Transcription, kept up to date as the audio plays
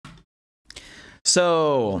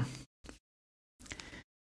So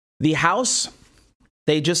the House,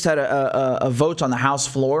 they just had a vote on the House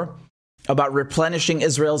floor about replenishing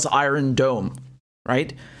Israel's Iron Dome,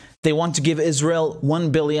 right? They want to give Israel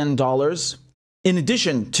 $1 billion in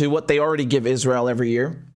addition to what they already give Israel every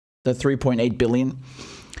year, the $3.8 billion,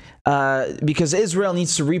 because Israel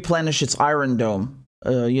needs to replenish its Iron Dome.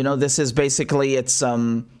 You know, this is basically its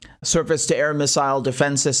surface-to-air missile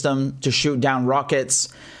defense system to shoot down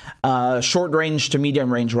rockets, short-range to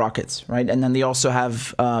medium-range rockets, right? And then they also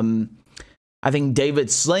have, I think,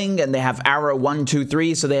 David Sling, and they have Arrow 1, 2,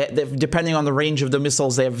 3. So they depending on the range of the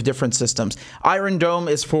missiles, they have different systems. Iron Dome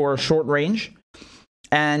is for short range,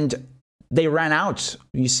 and they ran out.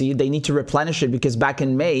 You see, they need to replenish it because back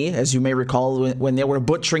in May, as you may recall, when they were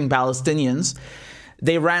butchering Palestinians,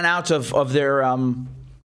 they ran out of their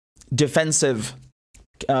defensive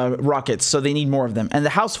rockets, so they need more of them. And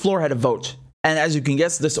the House floor had a vote. And as you can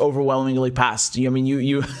guess, this overwhelmingly passed. I mean,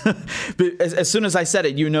 you as soon as I said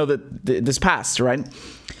it, you know that this passed, right?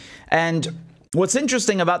 And what's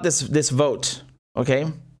interesting about this vote, okay?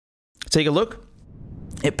 Take a look.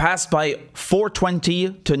 It passed by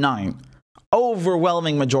 420 to 9.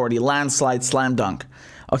 Overwhelming majority, landslide, slam dunk.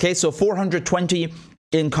 Okay, so 420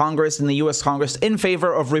 in Congress, in the U.S. Congress, in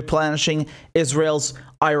favor of replenishing Israel's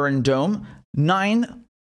Iron Dome. 9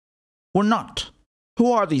 were not.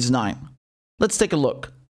 Who are these 9? Let's take a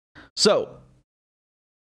look. So,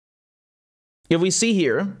 if we see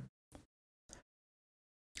here,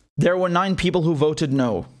 there were 9 people who voted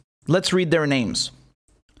no. Let's read their names.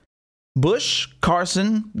 Bush,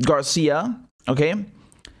 Carson, Garcia, okay,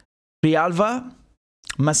 Rialva,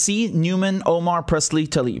 Masih, Newman, Omar, Presley,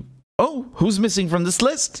 Tlaib. Oh, who's missing from this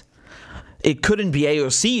list? It couldn't be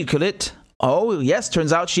AOC, could it? Oh, yes,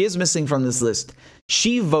 turns out she is missing from this list.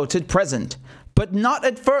 She voted present, but not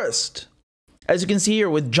at first. As you can see here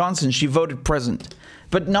with Johnson, she voted present,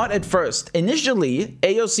 but not at first. Initially,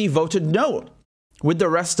 AOC voted no with the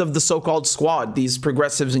rest of the so-called squad, these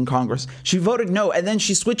progressives in Congress. She voted no, and then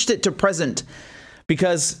she switched it to present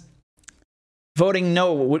because voting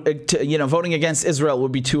no, voting against Israel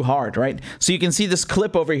would be too hard, right? So you can see this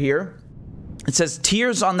clip over here. It says,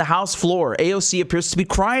 tears on the House floor. AOC appears to be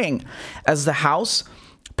crying as the House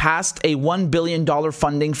passed a $1 billion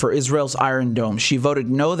funding for Israel's Iron Dome. She voted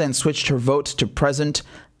no, then switched her vote to present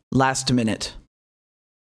last minute.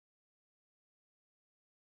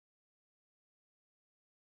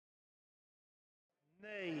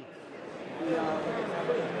 Nay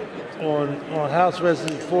on House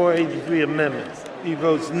Resolution 483 amendment. He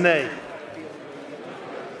votes nay.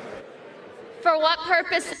 For what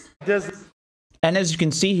purpose? And as you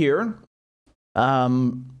can see here,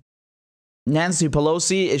 Nancy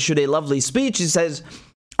Pelosi issued a lovely speech. She says,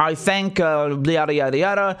 I thank yada yada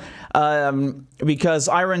yada because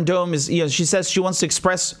Iron Dome is, she says she wants to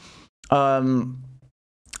express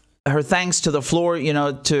her thanks to the floor,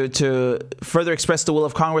 to further express the will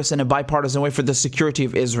of Congress in a bipartisan way for the security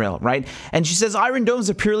of Israel, right? And she says Iron Dome is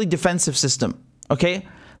a purely defensive system, okay,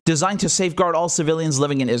 designed to safeguard all civilians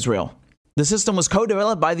living in Israel. The system was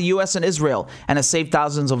co-developed by the U.S. and Israel and has saved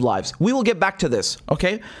thousands of lives. We will get back to this,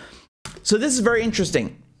 okay? So this is very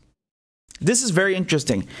interesting. This is very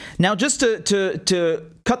interesting. Now, just to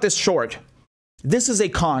cut this short, this is a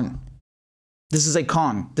con. This is a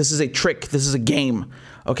con. This is a trick. This is a game.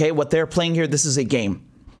 Okay, what they're playing here, this is a game.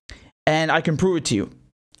 And I can prove it to you.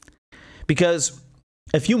 Because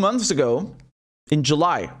a few months ago, in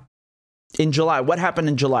July, what happened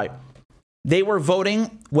in July? They were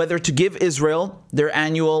voting whether to give Israel their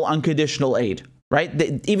annual unconditional aid, right?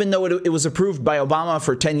 Even though it was approved by Obama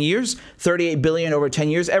for 10 years, $38 billion over 10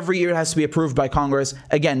 years, every year it has to be approved by Congress,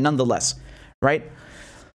 again, nonetheless, right?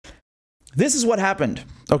 This is what happened,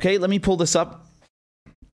 okay? Let me pull this up.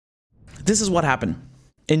 This is what happened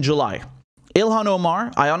in July. Ilhan Omar,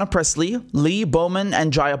 Ayanna Pressley, Lee, Bowman,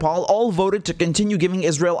 and Jayapal all voted to continue giving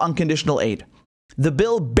Israel unconditional aid. The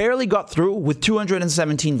bill barely got through with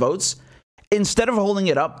 217 votes. Instead of holding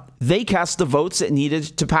it up, they cast the votes it needed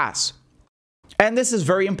to pass. And this is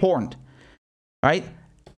very important, right?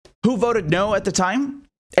 Who voted no at the time?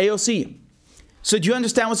 AOC. So do you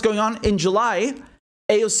understand what's going on? In July,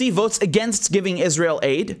 AOC votes against giving Israel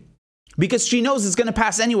aid because she knows it's going to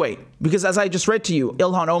pass anyway. Because as I just read to you,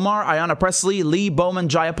 Ilhan Omar, Ayanna Pressley, Lee, Bowman,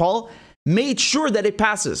 Jayapal made sure that it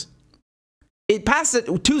passes. It passed at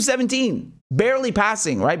 217, barely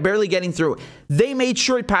passing, right? Barely getting through. They made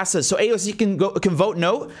sure it passes. So AOC can vote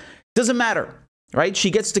no. Doesn't matter, right?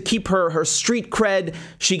 She gets to keep her street cred.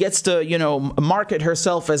 She gets to, market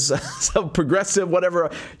herself as some progressive, whatever,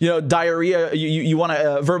 diarrhea, you want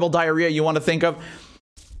to, verbal diarrhea you want to think of.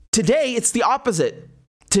 Today, it's the opposite.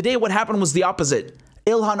 Today, what happened was the opposite.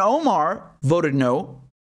 Ilhan Omar voted no.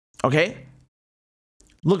 Okay?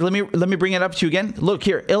 Look, let me bring it up to you again. Look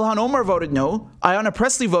here. Ilhan Omar voted no. Ayanna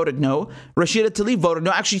Pressley voted no. Rashida Tlaib voted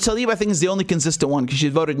no. Actually, Tlaib, I think, is the only consistent one because she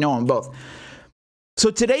voted no on both.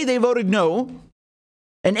 So today they voted no.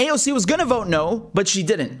 And AOC was going to vote no, but she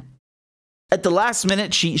didn't. At the last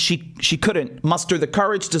minute, she couldn't muster the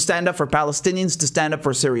courage to stand up for Palestinians, to stand up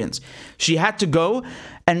for Syrians. She had to go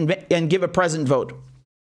and give a present vote.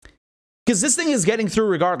 Because this thing is getting through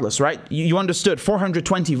regardless, right? You understood,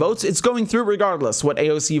 420 votes. It's going through regardless what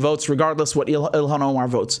AOC votes, regardless what Ilhan Omar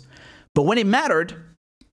votes. But when it mattered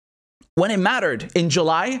in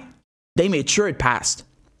July, they made sure it passed.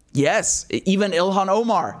 Yes, even Ilhan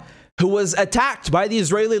Omar, who was attacked by the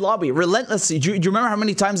Israeli lobby relentlessly. Do you remember how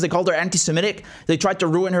many times they called her anti-Semitic? They tried to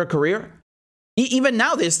ruin her career. Even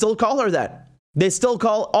now, they still call her that. They still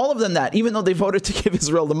call all of them that, even though they voted to give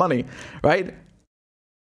Israel the money, right?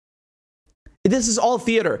 This is all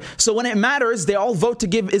theater. So when it matters, they all vote to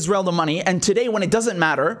give Israel the money. And today, when it doesn't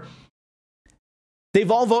matter,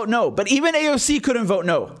 they've all voted no. But even AOC couldn't vote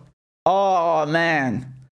no. Oh,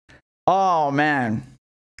 man. Oh, man.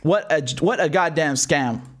 What a goddamn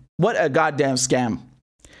scam. What a goddamn scam.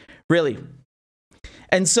 Really.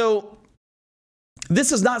 And so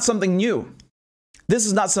this is not something new. This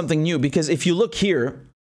is not something new because if you look here,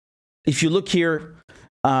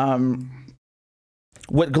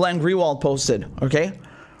 what Glenn Greenwald posted, okay?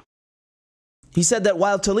 He said that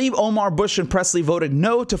while Tlaib, Omar, Bush, and Pressley voted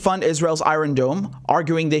no to fund Israel's Iron Dome,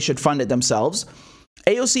 arguing they should fund it themselves,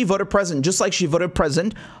 AOC voted present, just like she voted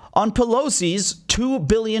present on Pelosi's $2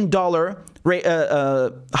 billion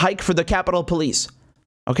hike for the Capitol Police,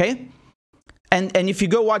 okay? And if you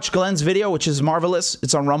go watch Glenn's video, which is marvelous,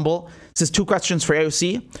 it's on Rumble, it says 2 questions for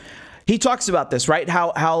AOC. He talks about this, right?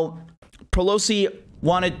 How Pelosi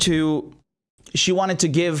wanted to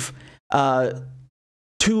give $2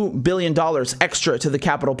 billion extra to the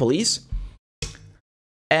Capitol Police.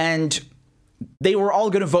 And they were all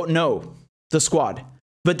going to vote no, the squad.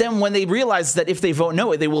 But then when they realized that if they vote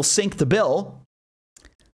no, they will sink the bill,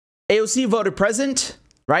 AOC voted present,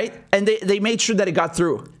 right? And they made sure that it got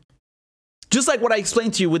through. Just like what I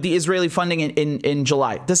explained to you with the Israeli funding in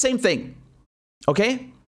July. The same thing, okay?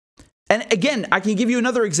 And again, I can give you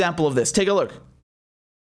another example of this. Take a look.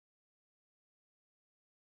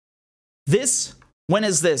 When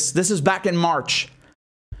is this? This is back in March.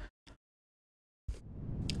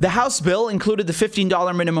 The House bill included the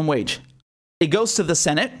 $15 minimum wage. It goes to the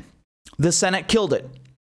Senate. The Senate killed it.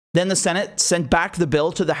 Then the Senate sent back the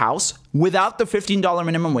bill to the House without the $15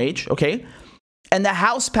 minimum wage, okay? And the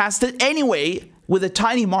House passed it anyway with a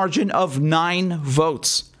tiny margin of 9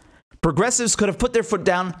 votes. Progressives could have put their foot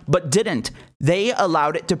down, but didn't. They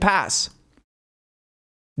allowed it to pass.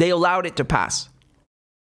 They allowed it to pass.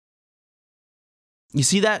 You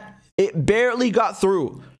see that? It barely got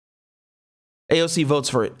through. AOC votes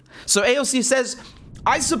for it. So AOC says,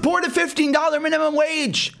 I support a $15 minimum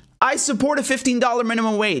wage. I support a $15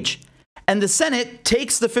 minimum wage. And the Senate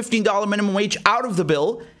takes the $15 minimum wage out of the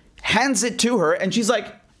bill, hands it to her, and she's like,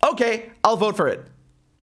 okay, I'll vote for it.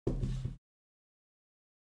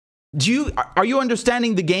 Are you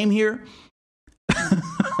understanding the game here?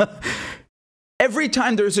 Every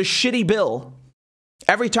time there's a shitty bill,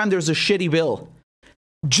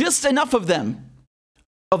 just enough of them,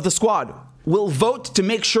 of the squad, will vote to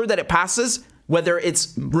make sure that it passes, whether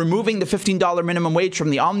it's removing the $15 minimum wage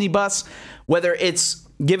from the omnibus, whether it's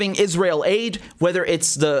giving Israel aid, whether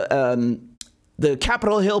it's the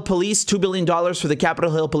Capitol Hill Police, $2 billion for the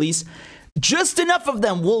Capitol Hill Police. Just enough of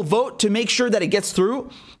them will vote to make sure that it gets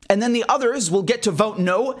through, and then the others will get to vote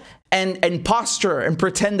no and posture and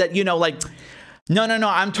pretend that, you know, like, no,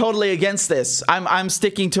 I'm totally against this. I'm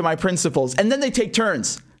sticking to my principles. And then they take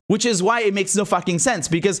turns, which is why it makes no fucking sense.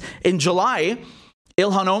 Because in July,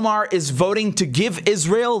 Ilhan Omar is voting to give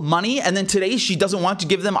Israel money, and then today she doesn't want to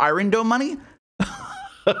give them Iron Dome money.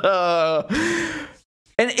 And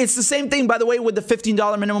it's the same thing, by the way, with the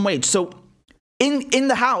 $15 minimum wage. So in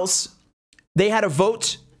the House, they had a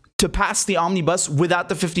vote to pass the omnibus without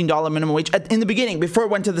the $15 minimum wage in the beginning, before it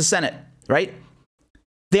went to the Senate, right?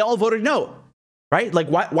 They all voted no. Right? Like,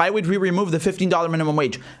 why would we remove the $15 minimum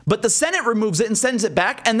wage? But the Senate removes it and sends it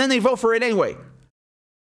back, and then they vote for it anyway.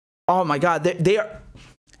 Oh my God. They are.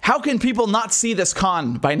 How can people not see this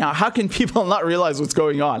con by now? How can people not realize what's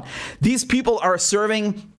going on? These people are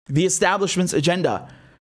serving the establishment's agenda.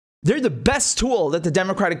 They're the best tool that the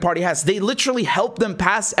Democratic Party has. They literally help them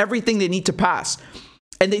pass everything they need to pass.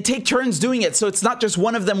 And they take turns doing it, so it's not just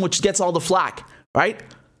one of them which gets all the flack, right?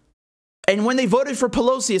 And when they voted for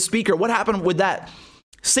Pelosi as speaker, what happened with that?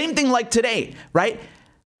 Same thing like today, right?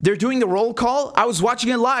 They're doing the roll call. I was watching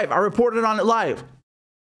it live. I reported on it live.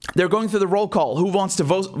 They're going through the roll call. Who wants to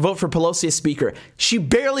vote for Pelosi as speaker? She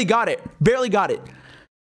barely got it. Barely got it.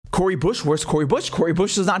 Cori Bush, where's Cori Bush? Cori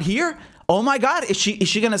Bush is not here. Oh my God, is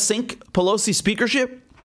she going to sink Pelosi's speakership?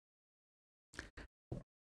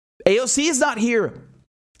 AOC is not here.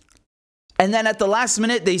 And then at the last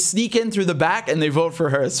minute, they sneak in through the back and they vote for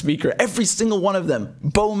her as speaker. Every single one of them.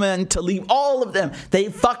 Bowman, Tlaib, all of them. They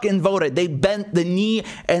fucking voted. They bent the knee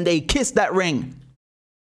and they kissed that ring.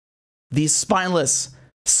 These spineless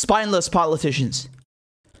politicians.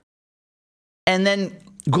 And then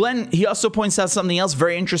Glenn, he also points out something else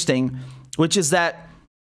very interesting, which is that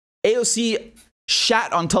AOC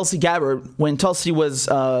shat on Tulsi Gabbard when Tulsi was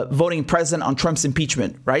voting president on Trump's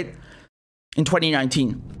impeachment, right? In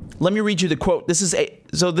 2019. Let me read you the quote. This is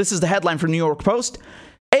the headline from New York Post.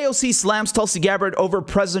 AOC slams Tulsi Gabbard over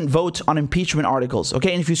president vote on impeachment articles.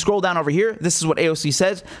 Okay, and if you scroll down over here, this is what AOC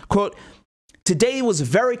says. Quote, today was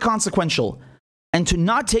very consequential, and to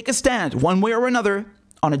not take a stand one way or another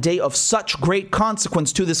on a day of such great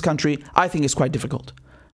consequence to this country, I think is quite difficult.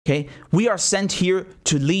 Okay, we are sent here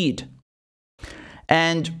to lead.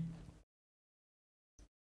 And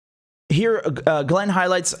here, Glenn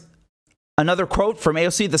highlights another quote from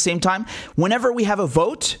AOC at the same time. Whenever we have a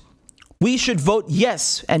vote, we should vote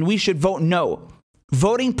yes and we should vote no.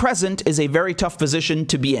 Voting present is a very tough position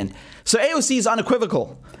to be in. So AOC is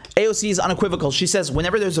unequivocal. AOC is unequivocal. She says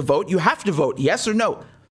whenever there's a vote, you have to vote yes or no.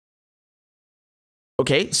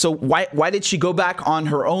 Okay, so why did she go back on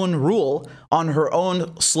her own rule, on her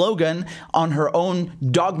own slogan, on her own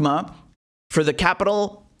dogma for the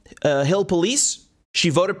Capitol Hill Police? She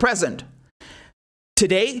voted present.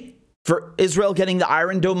 Today, for Israel getting the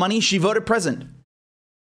Iron Dome money, she voted present.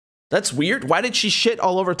 That's weird. Why did she shit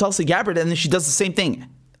all over Tulsi Gabbard and then she does the same thing?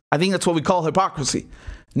 I think that's what we call hypocrisy.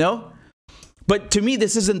 No? But to me,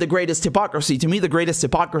 this isn't the greatest hypocrisy. To me, the greatest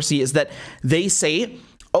hypocrisy is that they say,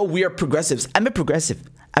 oh, we are progressives. I'm a progressive.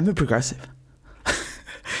 I'm a progressive.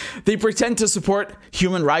 They pretend to support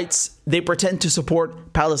human rights. They pretend to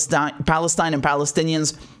support Palestine and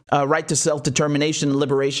Palestinians' right to self-determination and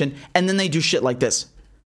liberation. And then they do shit like this.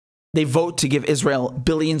 They vote to give Israel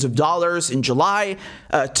billions of dollars in July.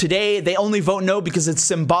 Today, they only vote no because it's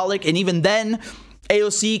symbolic. And even then,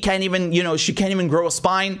 AOC can't even, she can't even grow a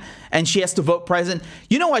spine and she has to vote present.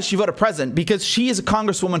 You know why she voted present? Because she is a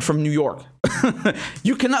congresswoman from New York.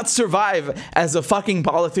 You cannot survive as a fucking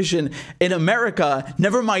politician in America,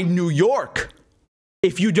 never mind New York,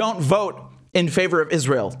 if you don't vote in favor of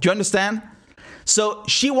Israel. Do you understand? So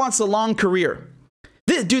she wants a long career.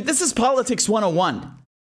 Dude, this is politics 101.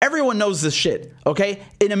 Everyone knows this shit, okay?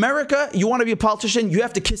 In America, you want to be a politician, you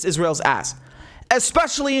have to kiss Israel's ass,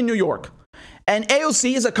 especially in New York. And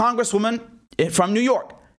AOC is a congresswoman from New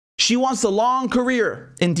York. She wants a long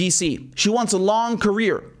career in DC. She wants a long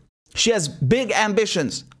career. She has big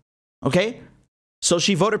ambitions, okay? So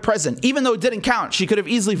she voted present. Even though it didn't count, she could have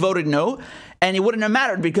easily voted no, and it wouldn't have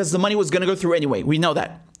mattered because the money was going to go through anyway. We know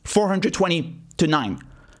that. 420-9.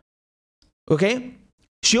 Okay?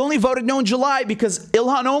 She only voted no in July because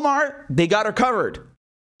Ilhan Omar, they got her covered.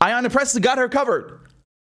 Ayanna Pressley got her covered.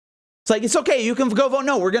 It's like, it's okay, you can go vote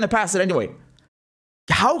no, we're going to pass it anyway.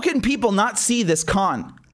 How can people not see this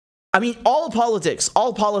con? I mean, all politics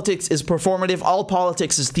is performative, all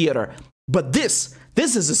politics is theater. But this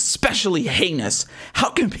is especially heinous. How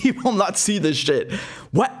can people not see this shit?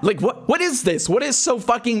 What is this? What is so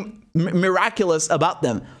fucking miraculous about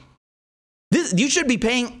them? You should be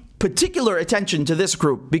paying particular attention to this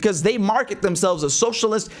group because they market themselves as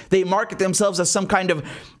socialists. They market themselves as some kind of,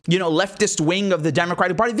 leftist wing of the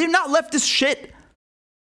Democratic Party. They're not leftist shit.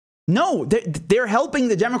 No, they're helping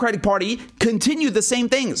the Democratic Party continue the same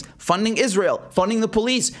things. Funding Israel, funding the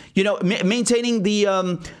police, maintaining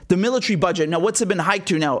the military budget. Now, what's it been hiked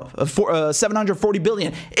to now? $740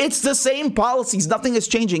 billion. It's the same policies. Nothing is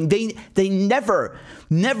changing. They never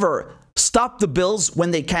stop the bills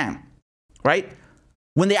when they can, right?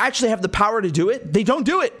 When they actually have the power to do it, they don't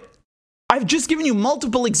do it. I've just given you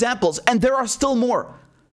multiple examples, and there are still more.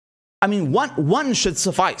 I mean, one should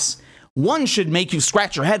suffice. One should make you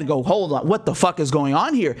scratch your head and go, hold on, what the fuck is going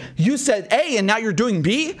on here? You said A and now you're doing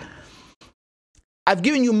B? I've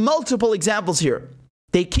given you multiple examples here.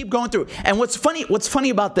 They keep going through. And what's funny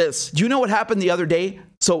about this, do you know what happened the other day?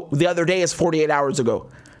 So the other day is 48 hours ago,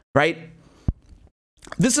 right?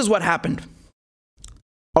 This is what happened.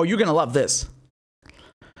 Oh, you're going to love this.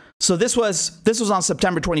 So this was on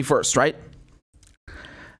September 21st, right?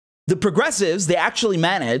 The progressives, they actually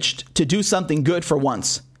managed to do something good for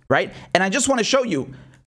once. Right? And I just want to show you,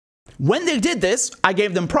 when they did this, I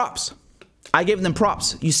gave them props. I gave them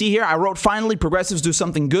props. You see here, I wrote, finally, progressives do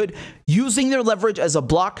something good, using their leverage as a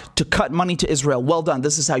block to cut money to Israel. Well done.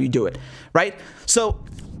 This is how you do it, right? So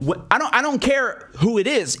I don't care who it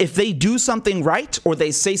is. If they do something right or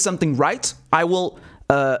they say something right, I will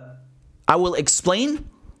explain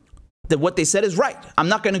that what they said is right. I'm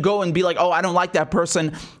not going to go and be like, oh, I don't like that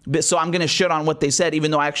person, so I'm going to shit on what they said,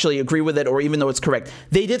 even though I actually agree with it or even though it's correct.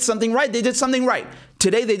 They did something right. They did something right.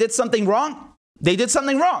 Today, they did something wrong. They did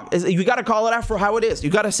something wrong. You got to call it out for how it is. You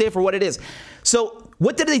got to say it for what it is. So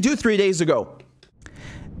what did they do 3 days ago?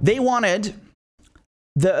 They wanted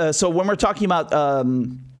so when we're talking about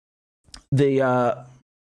hold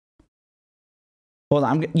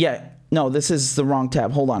on. No, this is the wrong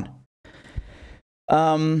tab. Hold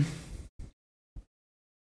on.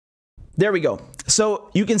 There we go. So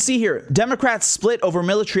you can see here, Democrats split over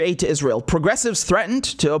military aid to Israel. Progressives threatened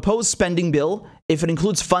to oppose spending bill if it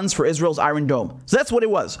includes funds for Israel's Iron Dome. So that's what it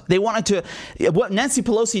was. They wanted to, what Nancy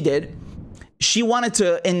Pelosi did, she wanted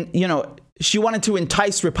to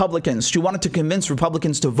entice Republicans. She wanted to convince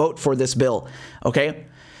Republicans to vote for this bill. Okay.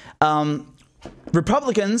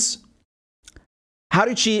 Republicans, how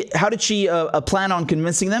did she plan on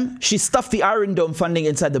convincing them? She stuffed the Iron Dome funding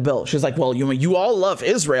inside the bill. She's like, well, you all love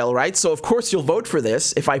Israel, right? So of course you'll vote for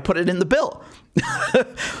this if I put it in the bill.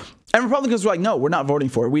 And Republicans were like, no, we're not voting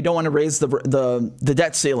for it. We don't want to raise the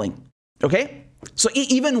debt ceiling. Okay? So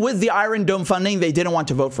even with the Iron Dome funding, they didn't want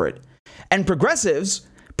to vote for it. And progressives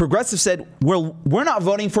said, we're not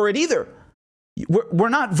voting for it either. We're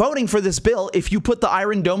not voting for this bill if you put the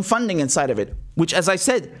Iron Dome funding inside of it, which, as I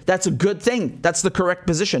said, that's a good thing. That's the correct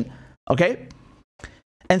position. Okay?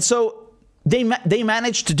 And so they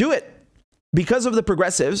managed to do it because of the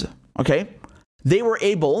progressives. Okay? They were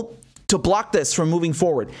able to block this from moving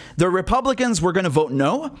forward. The Republicans were going to vote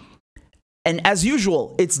no. And as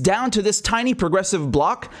usual, it's down to this tiny progressive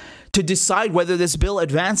bloc to decide whether this bill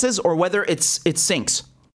advances or whether it sinks.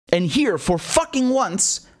 And here, for fucking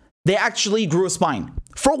once, they actually grew a spine.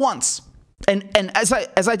 For once. And as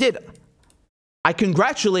I did, I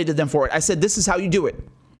congratulated them for it. I said, this is how you do it.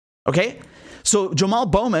 Okay? So Jamal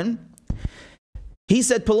Bowman, he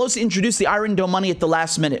said Pelosi introduced the Iron Dome money at the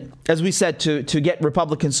last minute, as we said, to get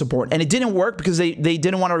Republican support. And it didn't work because they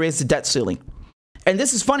didn't want to raise the debt ceiling. And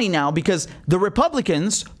this is funny now because the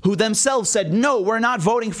Republicans, who themselves said, no, we're not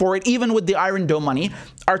voting for it, even with the Iron Dome money,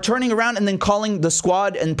 are turning around and then calling the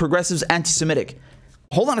Squad and progressives anti-Semitic.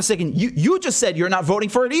 Hold on a second. You just said you're not voting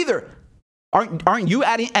for it either. Aren't you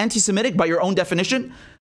anti-Semitic by your own definition?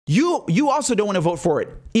 You also don't want to vote for it,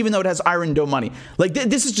 even though it has Iron Dome money. Like,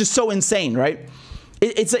 this is just so insane, right?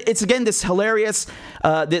 It's again this hilarious,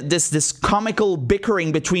 this comical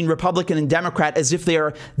bickering between Republican and Democrat as if they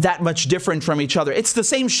are that much different from each other. It's the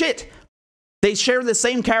same shit. They share the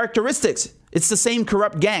same characteristics. It's the same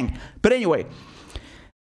corrupt gang. But anyway,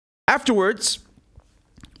 afterwards,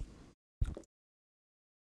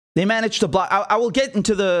 they managed to block. I will get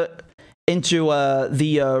into the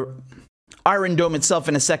Iron Dome itself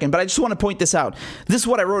in a second, but I just want to point this out. This is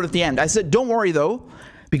what I wrote at the end. I said, don't worry though,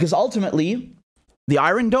 because ultimately, the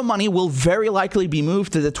Iron Dome money will very likely be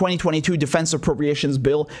moved to the 2022 Defense Appropriations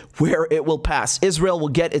Bill, where it will pass. Israel will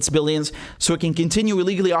get its billions so it can continue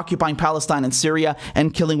illegally occupying Palestine and Syria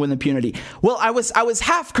and killing with impunity. Well, I was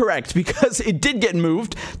half correct because it did get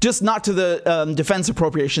moved, just not to the Defense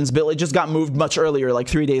Appropriations Bill. It just got moved much earlier, like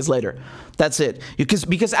 3 days later. That's it.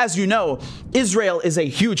 Because as you know, Israel is a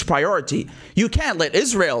huge priority. You can't let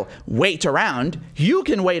Israel wait around. You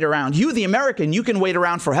can wait around. You, the American, you can wait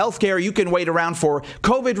around for healthcare. You can wait around for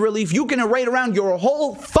COVID relief. You can wait around your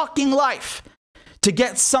whole fucking life to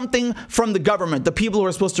get something from the government, the people who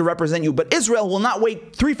are supposed to represent you. But Israel will not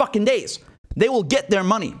wait 3 fucking days. They will get their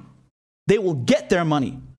money. They will get their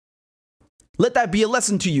money. Let that be a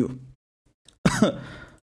lesson to you.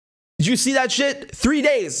 Did you see that shit? 3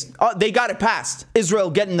 days. They got it passed. Israel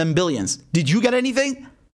getting them billions. Did you get anything?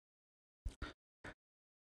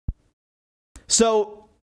 So,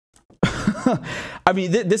 I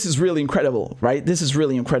mean, this is really incredible, right? This is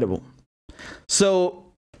really incredible. So,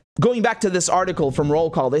 going back to this article from Roll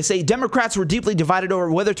Call, they say Democrats were deeply divided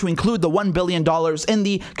over whether to include the $1 billion in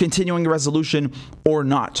the continuing resolution or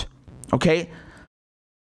not. Okay?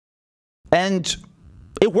 And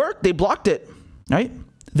it worked. They blocked it, right?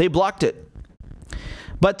 They blocked it.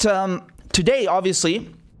 But today,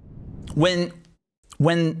 obviously, when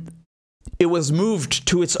it was moved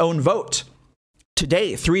to its own vote,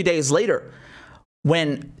 today, 3 days later,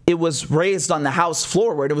 when it was raised on the House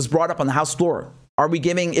floor, where it was brought up on the House floor, are we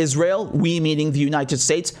giving Israel, we meaning the United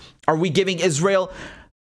States, are we giving Israel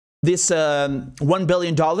this $1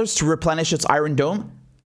 billion to replenish its Iron Dome?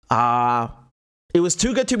 It was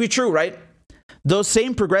too good to be true, right? those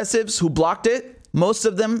same progressives who blocked it, most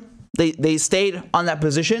of them, they stayed on that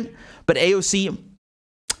position. But AOC,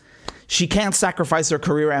 she can't sacrifice her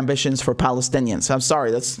career ambitions for Palestinians. I'm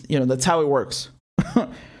sorry, that's how it works.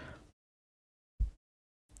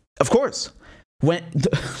 Of course,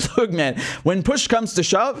 look, man, when push comes to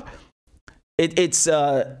shove, it's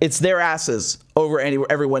their asses over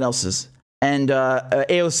everyone else's. And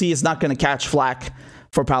AOC is not going to catch flack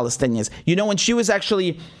for Palestinians. You know, when she was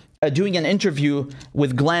actually doing an interview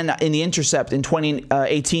with Glenn in The Intercept in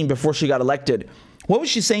 2018 before she got elected, what was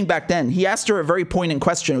she saying back then? He asked her a very poignant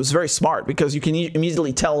question. It was very smart because you can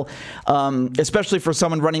immediately tell, especially for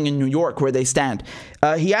someone running in New York where they stand.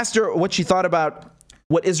 He asked her what she thought about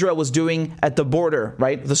what Israel was doing at the border,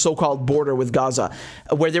 right? The so-called border with Gaza,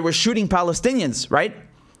 where they were shooting Palestinians, right?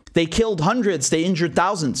 They killed hundreds, they injured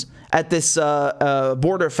thousands at this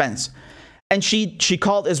border fence. And she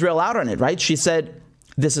called Israel out on it, right? She said,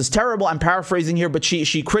 this is terrible. I'm paraphrasing here, but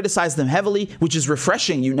she criticized them heavily, which is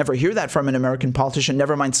refreshing. You never hear that from an American politician,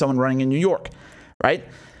 never mind someone running in New York, right?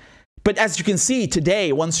 But as you can see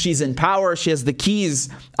today, once she's in power, she has the keys.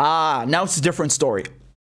 Now it's a different story.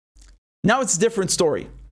 Now it's a different story,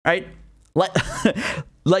 right?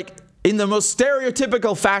 Like in the most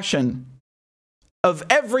stereotypical fashion of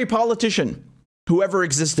every politician who ever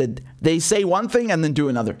existed, they say one thing and then do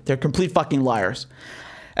another. They're complete fucking liars.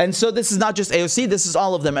 And so this is not just AOC, this is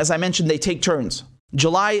all of them. As I mentioned, they take turns.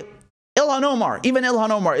 July, Ilhan Omar, even Ilhan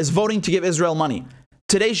Omar is voting to give Israel money.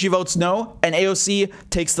 Today she votes no, and AOC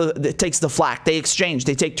takes the flak. They exchange,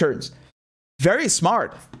 they take turns. Very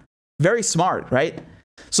smart, right?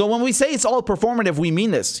 So when we say it's all performative, we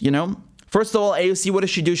mean this, you know? First of all, AOC, what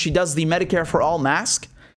does she do? She does the Medicare for All mask,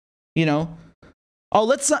 you know? Oh,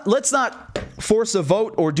 let's not force a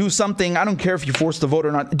vote or do something. I don't care if you force the vote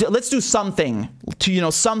or not. Let's do something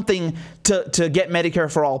to, something to get Medicare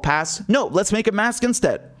for All passed. No, let's make a mask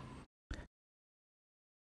instead.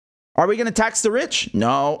 Are we going to tax the rich?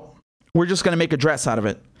 No, we're just going to make a dress out of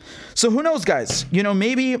it. So who knows, guys?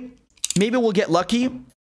 Maybe we'll get lucky.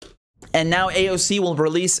 And now AOC will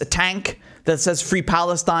release a tank that says Free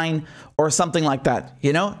Palestine or something like that.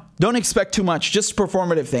 Don't expect too much. Just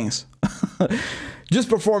performative things. Just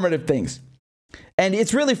performative things. And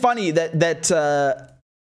it's really funny that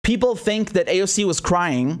people think that AOC was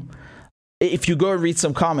crying. If you go and read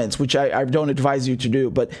some comments, which I don't advise you to do,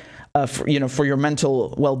 but for your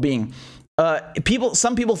mental well-being,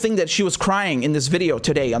 some people think that she was crying in this video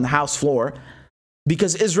today on the House floor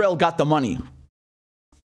because Israel got the money.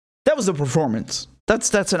 That was a performance.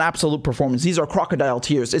 That's an absolute performance. These are crocodile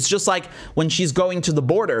tears. It's just like when she's going to the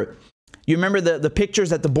border. You remember the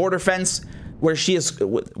pictures at the border fence where she is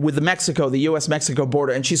with the US-Mexico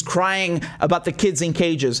border, and she's crying about the kids in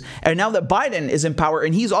cages. And now that Biden is in power,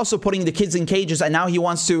 and he's also putting the kids in cages, and now he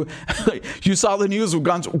wants to, you saw the news with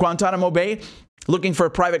Guantanamo Bay, looking for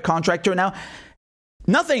a private contractor now.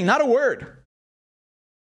 Nothing, not a word.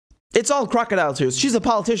 It's all crocodile tears. She's a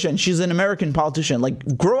politician. She's an American politician.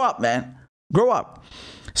 Like, grow up, man. Grow up.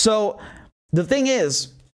 So the thing is,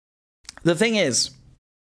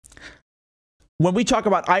 when we talk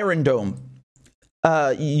about Iron Dome,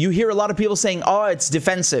 you hear a lot of people saying, oh, it's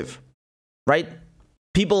defensive, right?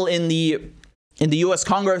 People in the US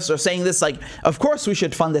Congress are saying this, like, of course we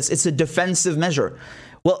should fund this. It's a defensive measure.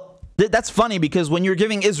 Well, that's funny because when you're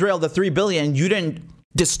giving Israel the $3 billion, you didn't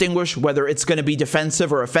distinguish whether it's going to be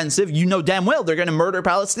defensive or offensive. You know damn well they're going to murder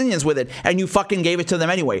Palestinians with it, and you fucking gave it to them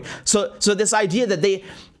anyway. So this idea that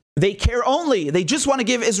they care only, they just want to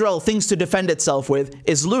give Israel things to defend itself with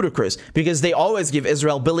is ludicrous, because they always give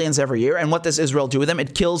Israel billions every year. And what does Israel do with them?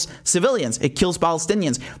 It kills civilians. It kills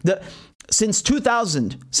Palestinians.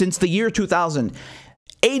 Since the year 2000,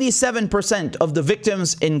 87% of the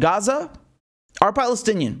victims in Gaza are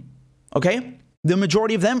Palestinian. Okay? The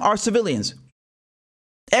majority of them are civilians.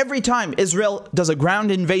 Every time Israel does a ground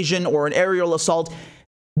invasion or an aerial assault,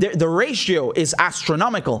 the ratio is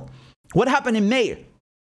astronomical. What happened in May?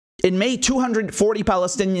 In May, 240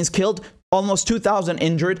 Palestinians killed, almost 2,000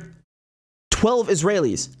 injured, 12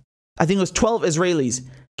 Israelis. I think it was 12 Israelis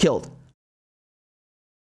killed.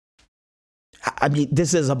 I mean,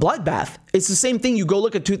 this is a bloodbath. It's the same thing. You go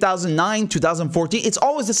look at 2009, 2014. It's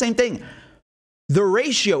always the same thing. The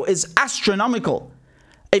ratio is astronomical.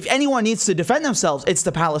 If anyone needs to defend themselves, it's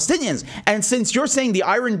the Palestinians. And since you're saying the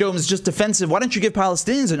Iron Dome is just defensive, why don't you give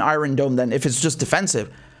Palestinians an Iron Dome then if it's just defensive?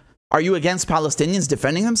 Are you against Palestinians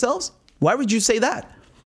defending themselves? Why would you say that?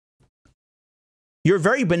 You're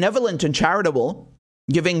very benevolent and charitable,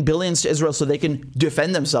 giving billions to Israel so they can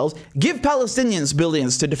defend themselves. Give Palestinians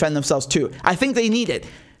billions to defend themselves too. I think they need it,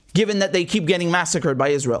 given that they keep getting massacred by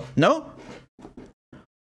Israel. No?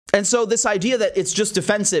 And so this idea that it's just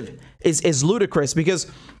defensive is ludicrous, because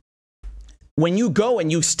when you go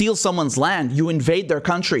and you steal someone's land, you invade their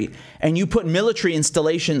country, and you put military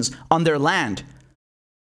installations on their land,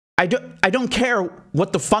 I don't care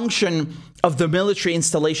what the function of the military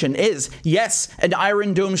installation is. Yes, an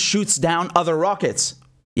Iron Dome shoots down other rockets.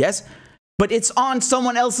 Yes, but it's on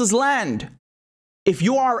someone else's land. If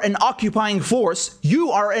you are an occupying force,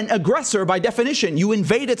 you are an aggressor by definition. You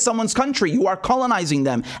invaded someone's country. You are colonizing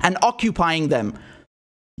them and occupying them.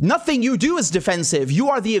 Nothing you do is defensive. You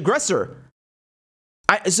are the aggressor.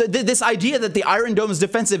 So this idea that the Iron Dome is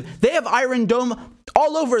defensive, they have Iron Dome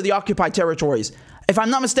all over the occupied territories. If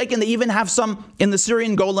I'm not mistaken, they even have some in the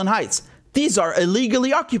Syrian Golan Heights. These are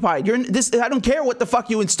illegally occupied. I don't care what the fuck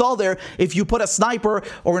you install there, if you put a sniper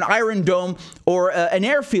or an Iron Dome or an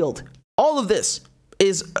airfield. All of this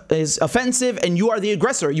is offensive, and you are the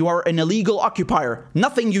aggressor. You are an illegal occupier.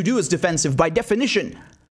 Nothing you do is defensive by definition.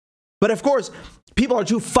 But of course, people are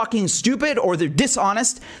too fucking stupid, or they're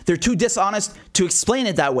dishonest. They're too dishonest to explain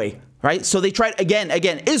it that way, right? So they try it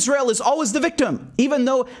again. Israel is always the victim. Even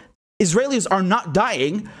though Israelis are not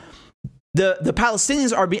dying, the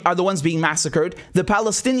Palestinians are the ones being massacred. The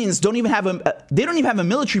Palestinians don't even have a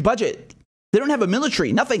military budget. They don't have a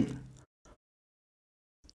military, nothing.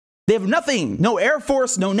 They have nothing. No Air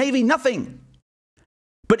Force, no Navy, nothing.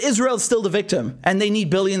 But Israel is still the victim, and they need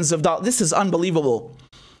billions of dollars. This is unbelievable.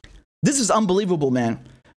 This is unbelievable, man.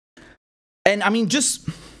 And I mean, just,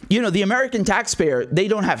 the American taxpayer, they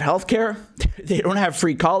don't have health care. They don't have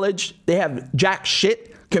free college. They have jack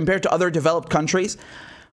shit compared to other developed countries.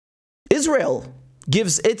 Israel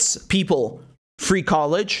gives its people free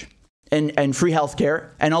college and free health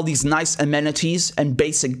care and all these nice amenities and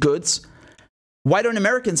basic goods. Why don't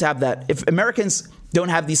Americans have that? If Americans don't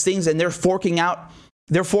have these things and they're forking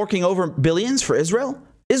over billions for Israel,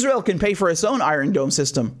 Israel can pay for its own Iron Dome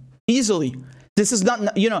system easily. This is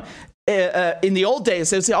not, in the old days,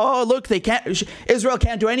 they would say, oh, look, Israel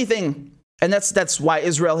can't do anything. And that's why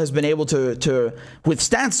Israel has been able to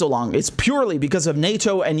withstand so long. It's purely because of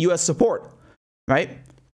NATO and US support, right?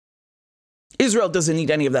 Israel doesn't need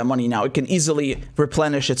any of that money now. It can easily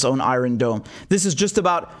replenish its own Iron Dome. This is just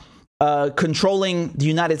about controlling the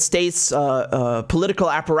United States political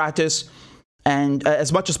apparatus, and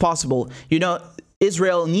as much as possible.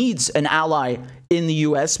 Israel needs an ally in the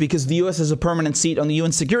U.S. because the U.S. has a permanent seat on the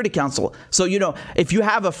UN Security Council. So, if you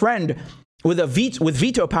have a friend with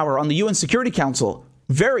veto power on the UN Security Council,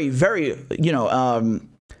 very, very,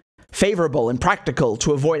 favorable and practical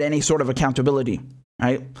to avoid any sort of accountability,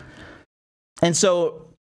 right? And so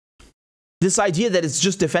this idea that it's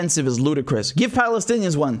just defensive is ludicrous. Give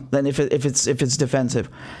Palestinians one, then, if it's defensive.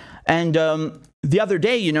 And the other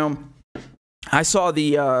day, I saw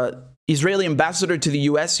the Israeli ambassador to the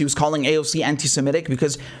U.S. He was calling AOC anti-Semitic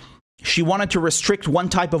because she wanted to restrict one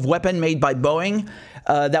type of weapon made by Boeing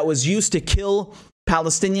that was used to kill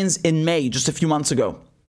Palestinians in May, just a few months ago,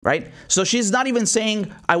 right? So she's not even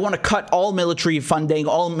saying, I want to cut all military funding,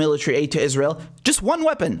 all military aid to Israel. Just one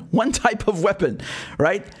weapon, one type of weapon,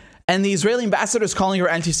 right? And the Israeli ambassador is calling her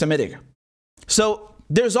anti-Semitic. So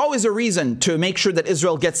there's always a reason to make sure that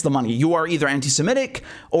Israel gets the money. You are either anti-Semitic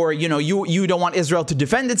or, you don't want Israel to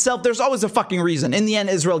defend itself. There's always a fucking reason. In the end,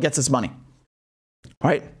 Israel gets its money,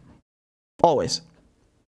 right? Always.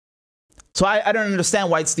 So I don't understand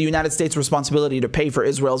why it's the United States' responsibility to pay for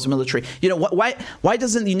Israel's military. Why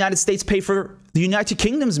doesn't the United States pay for the United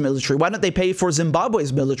Kingdom's military? Why don't they pay for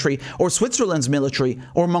Zimbabwe's military or Switzerland's military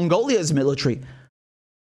or Mongolia's military?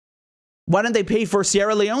 Why don't they pay for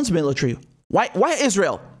Sierra Leone's military? Why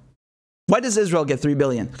Israel? Why does Israel get $3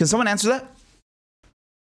 billion? Can someone answer that?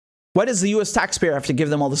 Why does the U.S. taxpayer have to give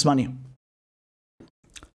them all this money?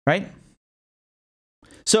 Right?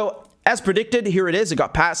 So, as predicted, here it is. It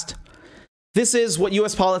got passed. This is what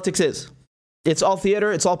U.S. politics is. It's all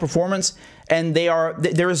theater. It's all performance. And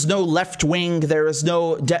there is no left wing. There is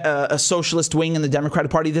no a socialist wing in the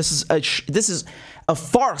Democratic Party. This is a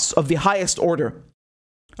farce of the highest order.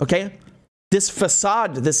 Okay? This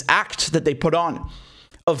facade, this act that they put on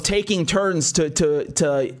of taking turns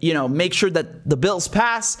to make sure that the bills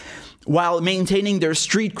pass while maintaining their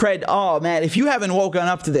street cred. Oh man, if you haven't woken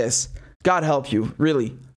up to this, God help you,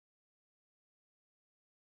 really.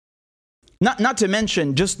 Not to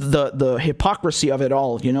mention just the hypocrisy of it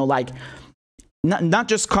all, not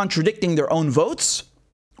just contradicting their own votes.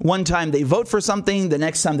 One time they vote for something, the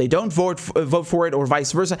next time they don't vote for it, or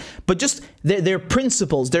vice versa. But just their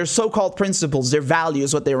principles, their so-called principles, their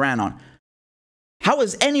values, what they ran on. How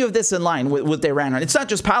is any of this in line with what they ran on? It's not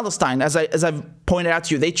just Palestine, as I've pointed out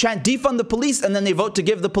to you. They chant defund the police, and then they vote to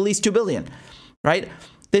give the police $2 billion, right?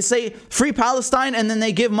 They say free Palestine and then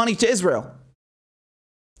they give money to Israel.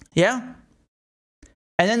 Yeah?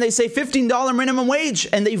 And then they say $15 minimum wage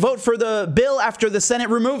and they vote for the bill after the Senate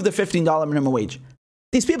removed the $15 minimum wage.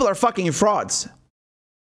 These people are fucking frauds.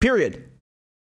 Period.